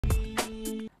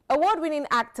Award-winning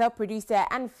actor, producer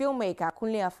and filmmaker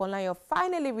Kunle Afolayan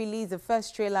finally released the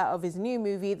first trailer of his new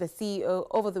movie, The CEO,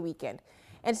 over the weekend.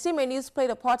 Entertainment news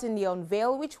played a part in the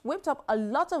unveil, which whipped up a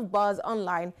lot of buzz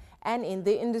online and in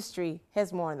the industry.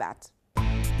 Here's more on that.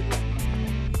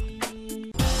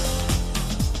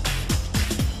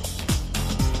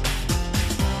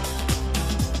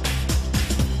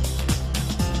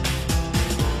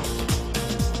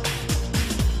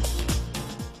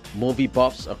 Movie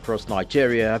buffs across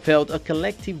Nigeria have held a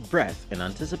collective breath in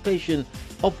anticipation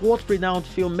of what renowned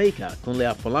filmmaker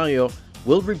Kunle Afolayan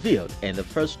will reveal in the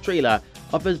first trailer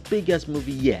of his biggest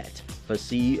movie yet, for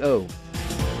CEO.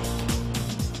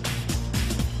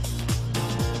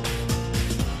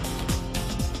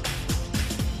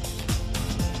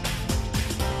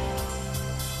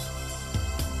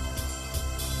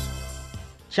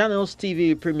 Channels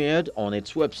TV premiered on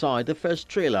its website the first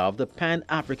trailer of the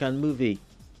Pan-African movie.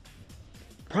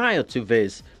 Prior to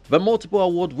this, the multiple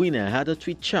award winner had a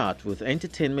tweet chat with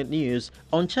Entertainment News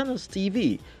on Channels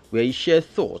TV, where he shared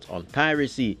thoughts on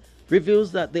piracy,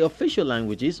 reveals that the official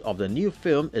languages of the new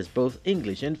film is both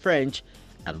English and French,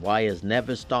 and why he has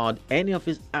never starred any of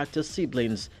his actor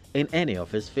siblings in any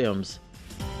of his films.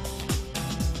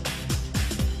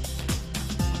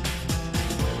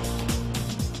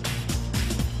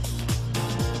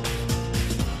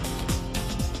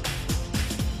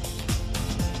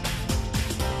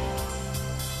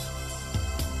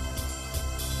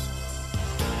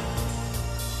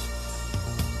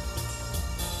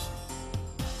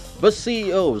 The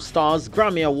CEO stars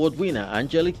Grammy Award winner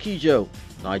Angelique Kidjo,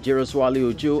 Nigeria's Wale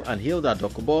Ojo and Hilda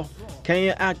Dokubo,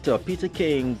 Kenyan actor Peter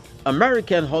King,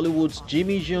 American Hollywood's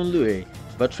Jimmy Jean-Louis.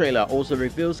 The trailer also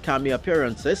reveals cameo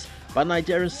appearances by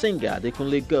Nigerian singer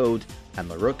Kunle Gold and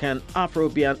Moroccan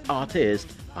Afrobeat artist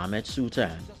Ahmed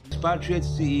Sultan. Expatriate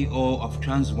CEO of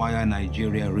Transwire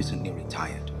Nigeria recently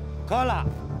retired. Kola,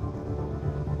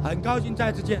 很高兴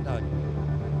再次见到你。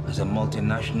 As a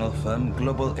multinational firm,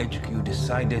 Global HQ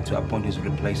decided to appoint his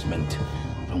replacement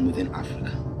from within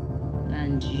Africa.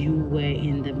 And you were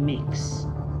in the mix?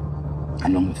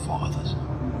 Along with 4 others.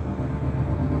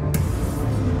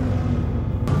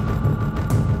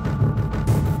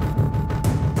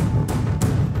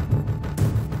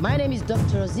 My name is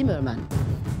Dr. Zimmerman.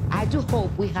 I do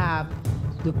hope we have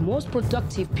the most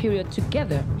productive period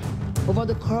together over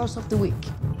the course of the week.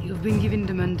 You've been given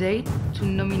the mandate to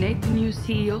nominate the new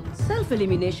CEO?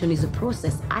 Self-elimination is a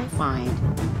process I find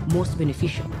most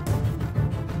beneficial.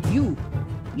 You,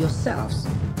 yourselves,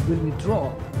 will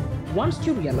withdraw once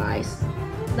you realize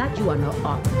that you are not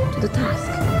up to the task.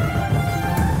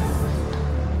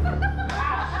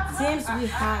 Seems we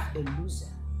have a loser.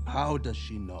 How does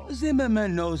she know?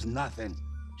 Zimmerman knows nothing.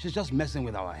 She's just messing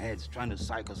with our heads, trying to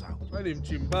psych us out.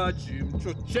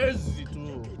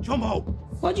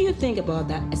 What do you think about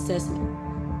that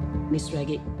assessment, Miss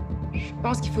Reggie? Je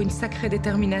pense qu'il faut une sacrée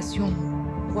détermination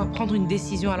pour pouvoir prendre une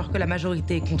décision alors que la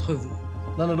majorité est contre vous.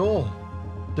 None at all.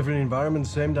 Different environments,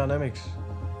 same dynamics.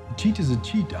 A cheat is a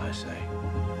cheat, I say.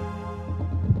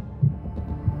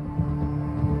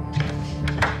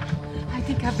 I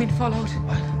think I've been followed.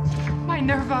 What? My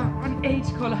nerves are on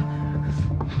edge, Kola.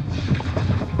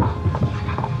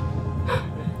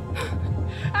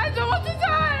 I don't want to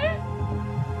die!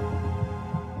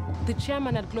 The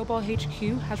chairman at Global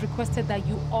HQ has requested that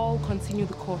you all continue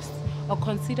the course or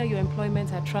consider your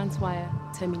employment at Transwire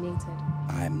terminated.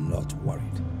 I'm not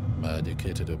worried. My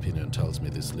educated opinion tells me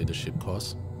this leadership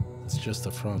course, it's just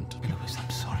a front. Louis, I'm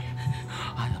sorry.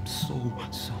 I am so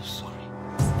sorry.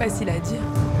 C'est facile à dire.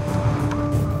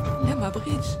 Là, ma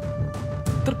bridge.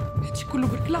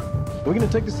 We're going to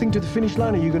take this thing to the finish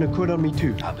line, or you're going to quit on me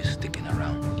too? I'll be sticking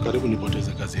around.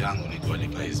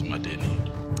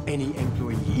 Any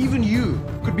employee, even you,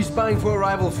 could be spying for a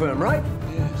rival firm, right?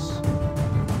 Yes.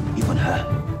 Even her.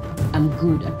 I'm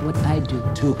good at what I do.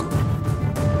 Too good.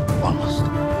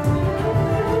 Almost.